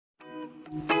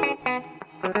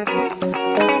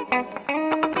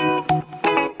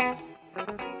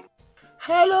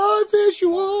Hello,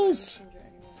 visuals!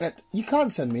 You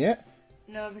can't send me it.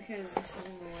 No, because this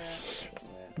isn't the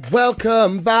way.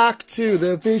 Welcome back to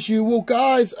the Visual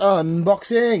Guys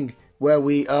unboxing, where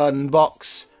we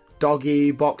unbox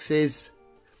doggy boxes.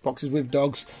 Boxes with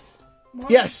dogs.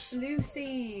 Mine's yes! blue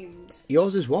themed.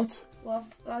 Yours is what? Well,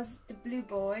 that's the blue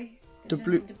boy. The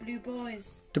blue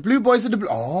boys. The blue boys are the blue.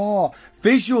 Oh,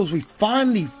 visuals, we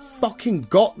finally fucking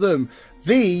got them.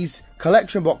 These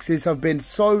collection boxes have been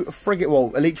so friggin',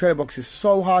 well, Elite Trainer boxes,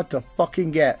 so hard to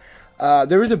fucking get.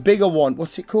 There is a bigger one.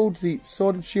 What's it called? The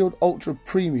Sword and Shield Ultra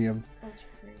Premium. Ultra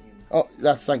Premium.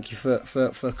 Oh, thank you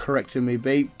for correcting me,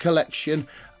 B. Collection.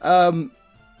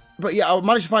 But yeah, I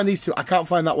managed to find these two. I can't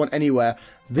find that one anywhere.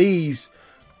 These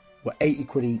were 80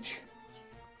 quid each.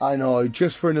 I know,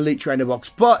 just for an Elite Trainer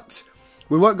box. But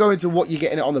we won't go into what you're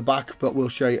getting it on the back, but we'll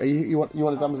show you. You want a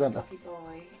zamazenta?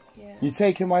 Yeah. You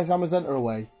taking my zamazenta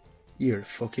away? You're a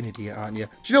fucking idiot, aren't you?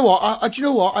 Do you know what? Do you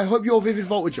know what? I hope your Vivid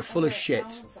Voltage are full of shit.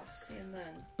 Zacian,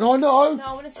 then. No, no. No,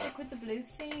 I want to stick with the blue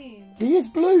theme. He is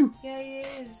blue. Yeah, he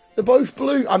is. They're both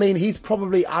blue. I mean, he's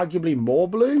probably arguably more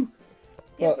blue.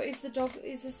 Yeah, but it's the dog.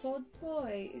 It's a sword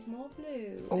boy. It's more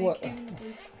blue. Oh, what? Blue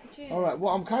Alright,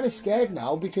 well, I'm kind of scared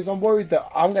now because I'm worried that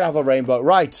I'm going to have a rainbow.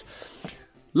 Right.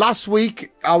 Last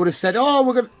week, I would have said, oh,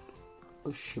 we're going to...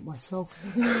 Oh, shit myself.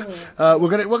 we're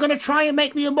gonna try and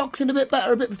make the unboxing a bit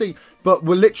better, a bit thing. But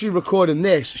we're literally recording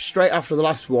this straight after the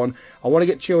last one. I want to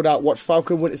get chilled out, watch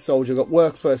Falcon Winter Soldier, got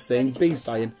work first thing, B's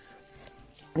dying.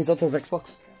 He's on top of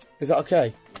Xbox. Is that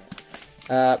okay?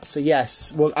 So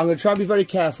yes, well, I'm going to try and be very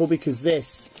careful because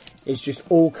this is just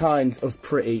all kinds of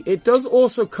pretty. It does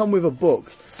also come with a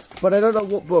book, but I don't know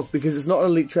what book because it's not an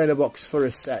Elite Trainer box for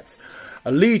a set.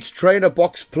 Elite Trainer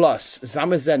Box Plus,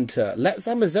 Zamazenta. Let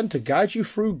Zamazenta guide you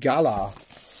through Gala.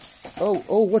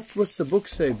 Oh, what's the book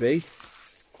say, B?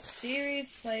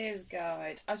 Series Player's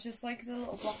Guide. I just like the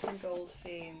little black and gold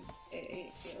theme.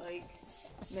 It like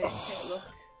makes it look.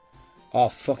 Oh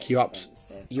fuck you up!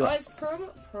 Oh, it's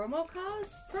promo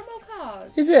cards. Promo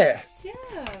cards. Is it?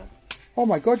 Yeah. Oh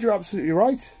my god, you're absolutely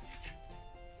right.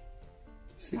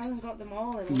 I haven't got them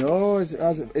all in. No,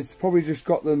 it's probably just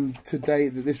got them today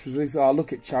that this was released. Oh,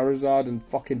 look at Charizard and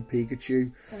fucking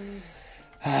Pikachu.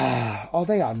 Oh,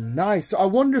 they are nice. So I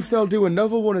wonder if they'll do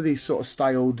another one of these sort of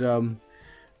styled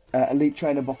Elite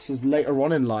Trainer boxes later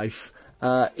on in life.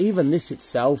 Even this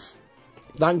itself,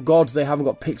 thank God they haven't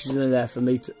got pictures in there for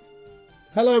me to...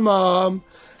 Hello, Mum!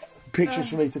 Pictures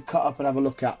for me to cut up and have a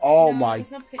look at. Oh, no, my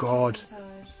God.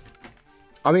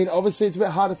 I mean, obviously, it's a bit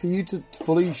harder for you to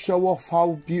fully show off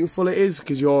how beautiful it is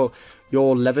because you're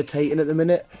levitating at the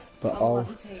minute. But I'm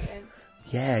levitating.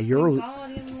 Yeah, you're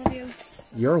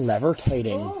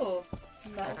levitating. Oh,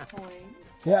 metal coin.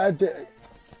 Yeah,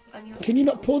 can you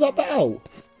not pull that bit out?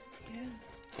 Yeah.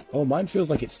 Oh, mine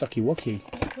feels like it's stucky wucky.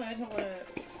 That's why I don't want to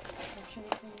touch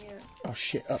anything yet. Oh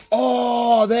shit!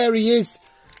 Oh, there he is.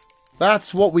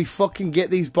 That's what we fucking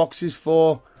get these boxes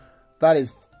for. That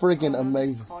is friggin'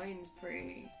 amazing. Coin's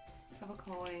pretty. Have a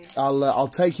coin. I'll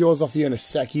take yours off you in a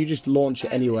sec. You just launch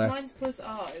it anywhere. Mine's supposed.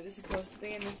 Oh, it was supposed to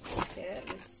be in this packet.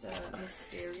 It's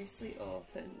mysteriously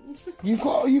opened. You've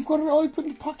got an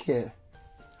open packet.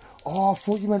 Oh, I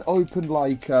thought you meant open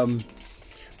like one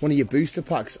of your booster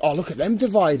packs. Oh, look at them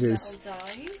dividers.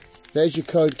 There's your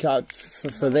code card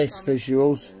for this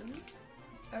visuals.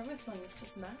 Everything's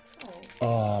just metal.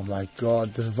 Oh my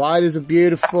god, the dividers are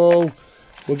beautiful.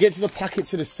 We'll get to the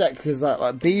packets in a sec because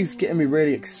like B's getting me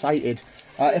really excited.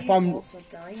 Yeah,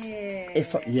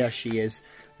 she is.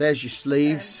 There's your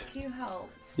sleeves. Can you help?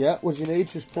 Yeah, what do you need?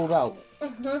 Just pulled out.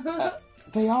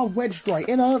 They are wedged right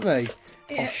in, aren't they?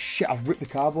 Yeah. Oh shit! I've ripped the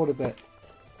cardboard a bit.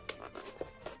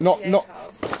 Not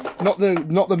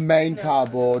the main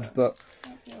cardboard, but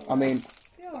I mean,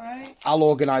 right. I'll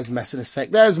organise the mess in a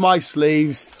sec. There's my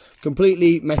sleeves,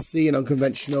 completely messy and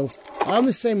unconventional. I'm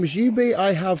the same as you, B.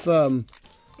 I have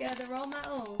Yeah, they're all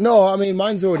metal. No, I mean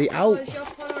mine's already out. Oh, is your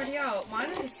one already out?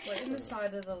 Mine is slit in the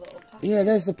side of the little package. Yeah,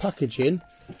 there's the packaging.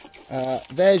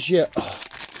 There's your. Oh,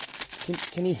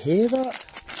 can you hear that?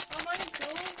 Oh, mine's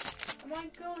gold.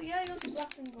 Mine's gold. Yeah, yours is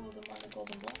black and gold, and mine are gold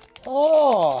and black.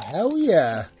 Oh, hell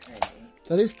yeah!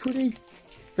 That is pretty.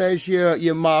 There's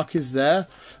your markers there.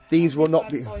 These will not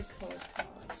be.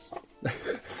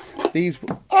 These.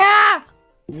 Ah!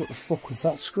 What the fuck was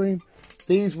that scream?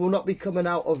 These will not be coming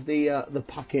out of the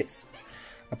packets,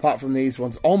 apart from these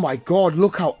ones. Oh my god!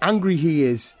 Look how angry he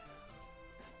is.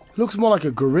 Looks more like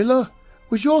a gorilla.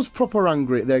 Was yours proper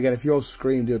angry? There again, if yours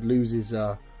screamed, he'd lose his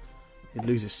He'd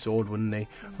lose his sword, wouldn't he?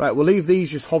 Right, we'll leave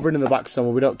these just hovering in the back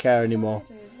somewhere. We don't care anymore.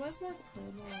 Where's my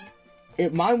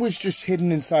promo? Mine was just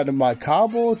hidden inside of my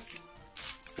cardboard.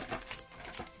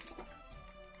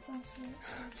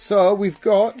 So we've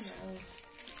got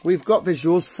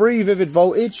visuals, 3 Vivid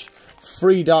Voltage,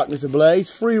 3 Darkness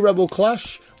Ablaze, 3 Rebel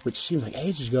Clash, which seems like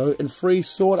ages ago, and 3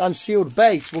 Sword and Shield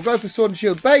base. We'll go for Sword and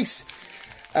Shield base.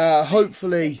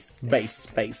 Hopefully, base.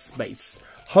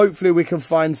 Hopefully we can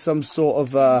find some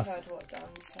sort of.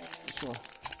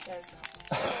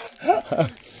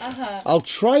 I'll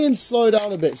try and slow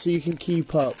down a bit so you can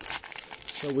keep up.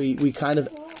 So we kind of.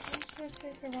 I'm just gonna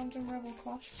take a random Rebel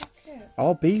Clash packet.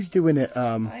 Oh, B's doing it.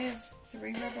 I have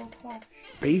 3 Rebel Clash.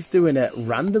 B's doing it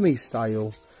randomy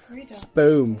style. Reader.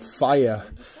 Boom, fire.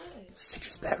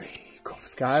 Citrus berry, cough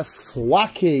sky,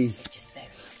 thwacky.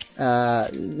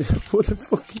 What the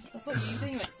fuck? That's what you're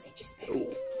doing with citrus berry.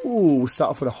 Ooh,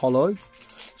 start off with a hollow.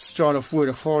 Start off with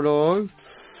a hollow.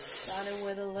 Starting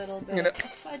with a little bit of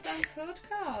upside down code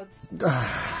cards.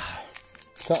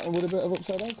 Starting with a bit of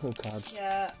upside down code cards.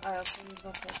 Yeah, I opened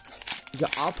my code cards. You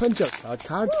opened your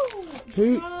card.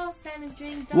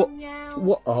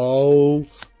 What? Oh,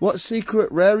 what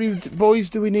secret rare boys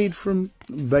do we need from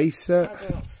base set? I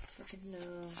don't freaking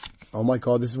know. Oh my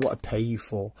god, this is what I pay you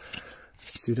for.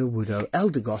 Pseudo Widow,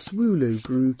 Eldegoss, Wooloo,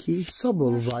 Grookey,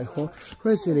 Sobble, Rhyhorn,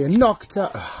 Resilient,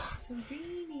 Nocta.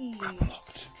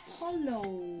 Hollow.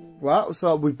 Well,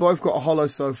 so we've both got a hollow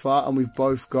so far, and we've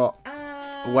both got.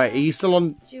 Wait, are you still on?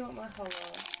 Do you want my hollow?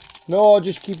 No, I'll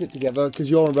just keep it together because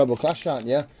you're on Rebel Clash, aren't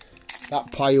you?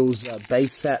 That pile's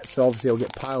base set, so obviously it'll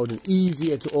get piled and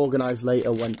easier to organise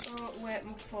later once. Oh, wait,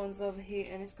 my phone's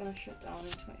overheating. It's going to shut down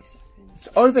in 20 seconds. It's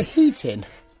overheating?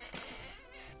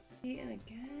 Heating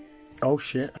again. Oh,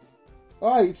 shit.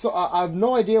 Alright, so I have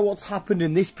no idea what's happened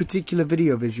in this particular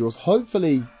video visuals.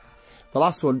 Hopefully, the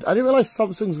last one. I didn't realise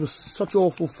Samsungs were such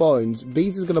awful phones.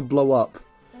 B's is going to blow up.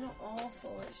 They're not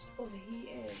awful, it's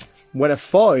overheated. When a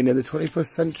phone in the 21st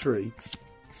century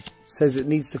says it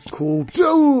needs to cool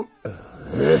down,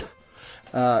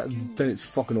 then it's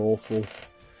fucking awful.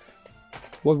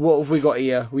 What have we got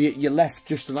here? You left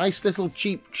just a nice little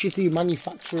cheap, shitty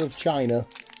manufacturer of China.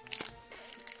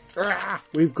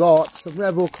 We've got some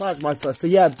Rebel Clash, my first. So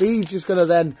yeah, B's just going to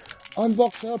then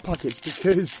unbox her packets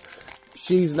because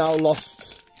she's now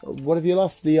lost. What have you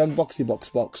lost? The unboxing box.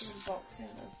 Unboxing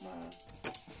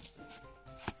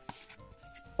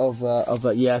of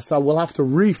my... Yeah, so we'll have to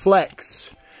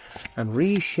reflex and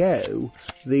re-show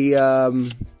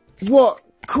the, what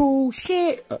cool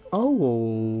shit.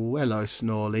 Oh, hello,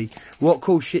 Snorley. What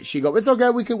cool shit she got. It's okay,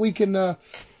 we can, oh,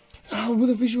 with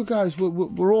the visual guys,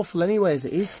 we're awful anyway as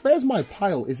it is. Where's my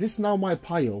pile? Is this now my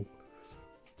pile?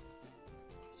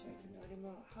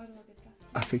 How do I get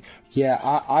that? I think, yeah,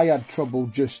 I had trouble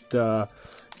just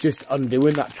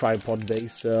undoing that tripod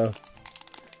base, so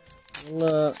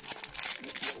we'll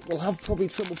have probably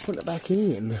trouble putting it back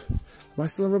in. Am I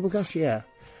still on Rebel Clash? Yeah.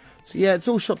 So yeah, it's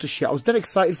all shot to shit. I was dead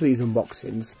excited for these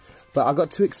unboxings, but I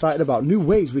got too excited about new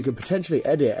ways we could potentially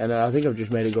edit, and I think I've just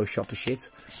made it go shot to shit.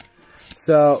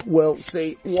 So we'll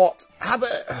see what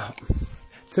happens.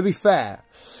 To be fair,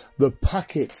 the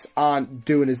packets aren't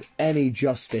doing us any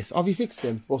justice. Have you fixed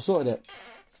them or sorted it?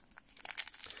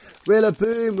 Really,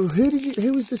 boom.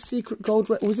 Who was the secret gold?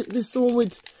 Was it this the one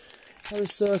with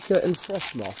Heracirca and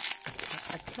Frostmoth?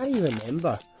 I can't even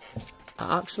remember.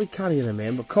 I actually can't even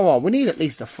remember. Come on, we need at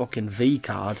least a fucking V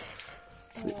card.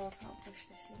 Oh, I can't push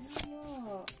this in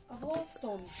anymore. I've lost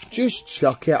on. Just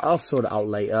chuck it. I'll sort it out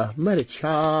later.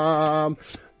 Medicham.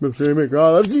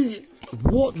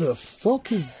 What the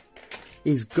fuck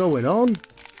is going on?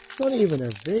 Not even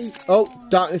a V. Oh,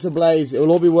 Darkness Ablaze. It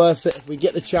will all be worth it if we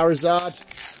get the Charizard.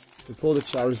 We pull the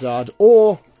Charizard,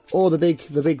 or the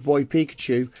big boy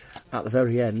Pikachu at the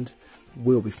very end.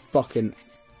 We'll be fucking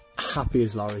happy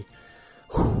as Larry.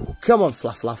 Whew. Come on,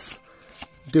 Flaff.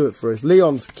 Do it for us.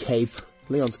 Leon's Cape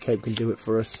can do it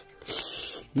for us.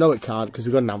 No, it can't, because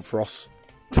we've got an Ampharos.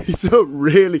 These are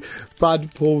really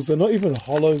bad pulls. They're not even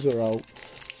hollows are out.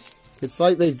 It's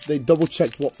like they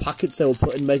double-checked what packets they were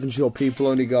putting, making sure people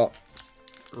only got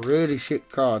really shit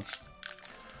cards.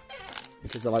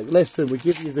 Because they're like, listen, we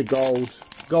give you the gold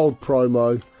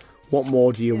promo. What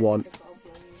more do you want?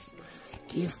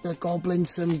 Give the goblin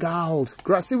some gold.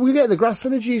 See, we get the grass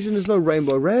energies and there's no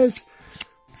rainbow rares.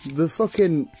 The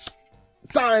fucking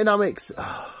dynamics.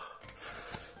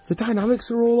 The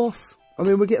dynamics are all off. I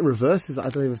mean, we're getting reverses that I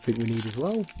don't even think we need as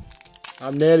well.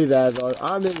 I'm nearly there, though.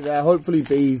 I'm nearly there. Hopefully,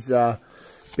 B's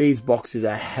box is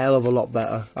a hell of a lot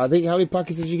better. I think, how many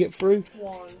packets did you get through?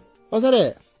 1. Oh, is that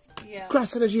it? Yeah.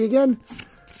 Grass energy again?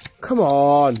 Come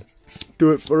on.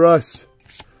 Do it for us.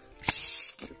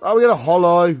 Oh, we got a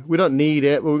holo. We don't need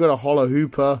it, but we got a holo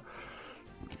hooper.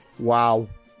 Wow.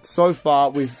 So far,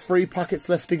 with 3 packets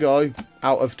left to go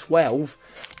out of 12,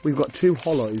 we've got 2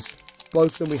 holos.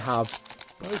 Both of them we have.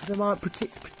 Both of them aren't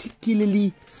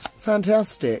particularly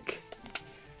fantastic,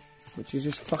 which is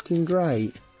just fucking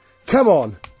great. Come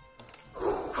on.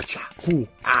 Ooh,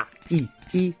 ah,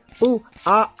 ooh,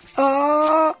 ah,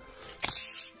 ah.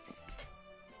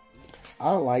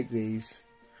 I don't like these.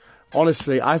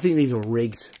 Honestly, I think these are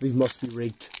rigged. These must be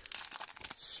rigged.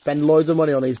 Spend loads of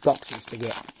money on these boxes to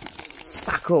get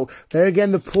fuck all. There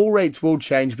again, the pull rates will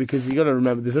change because you got to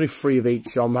remember there's only 3 of each.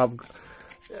 So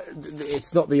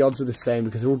it's not the odds are the same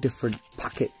because they're all different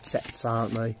packet sets,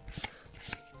 aren't they?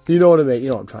 You know what I mean? You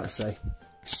know what I'm trying to say.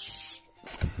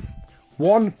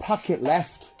 1 packet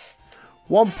left.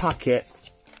 1 packet,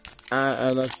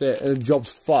 and that's it. And the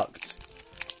job's fucked.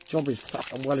 Job is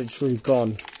fucking well and truly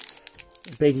gone.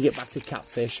 They can get back to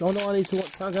catfish. Oh no, I need to watch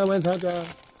Fucking Went Under.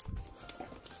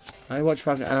 I watch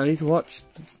Fucking, and I need to watch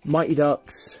Mighty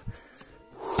Ducks.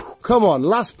 Come on,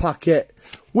 last packet.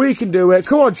 We can do it.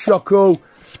 Come on, Shoko.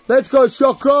 Let's go,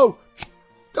 Shoko.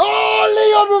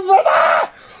 Oh,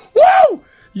 Leon! Woo!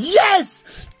 Yes!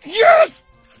 Yes!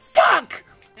 Fuck!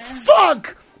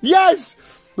 Fuck! Yes!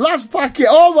 Last packet.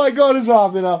 Oh my god, it's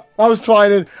happening now. I was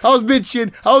trying. I was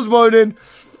bitching. I was moaning.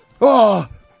 Oh,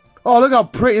 look how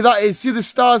pretty that is. See the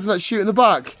stars in that shoot in the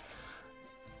back?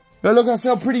 Now look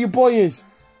how pretty your boy is.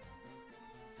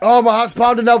 Oh, my heart's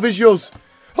pounding now, visuals.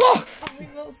 Oh! I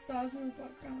think little stars in the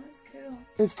background. It's cool.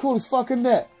 It's cool as fuck, isn't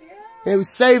it? Yeah. Yeah, we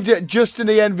saved it just in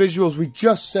the end, visuals. We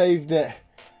just saved it.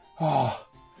 Oh,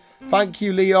 thank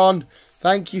you, Leon.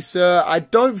 Thank you, sir. I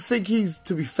don't think he's,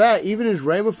 to be fair, even his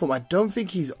rainbow form, I don't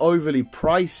think he's overly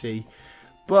pricey.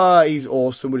 But he's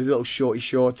awesome with his little shorty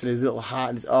shorts and his little hat.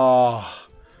 And his, oh.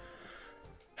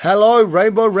 Hello,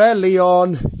 Rainbow Rare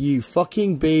Leon. You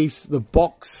fucking beast. The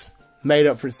box made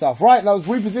up for itself. Right, now let's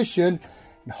reposition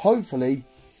and hopefully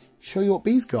show you what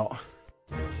B's got.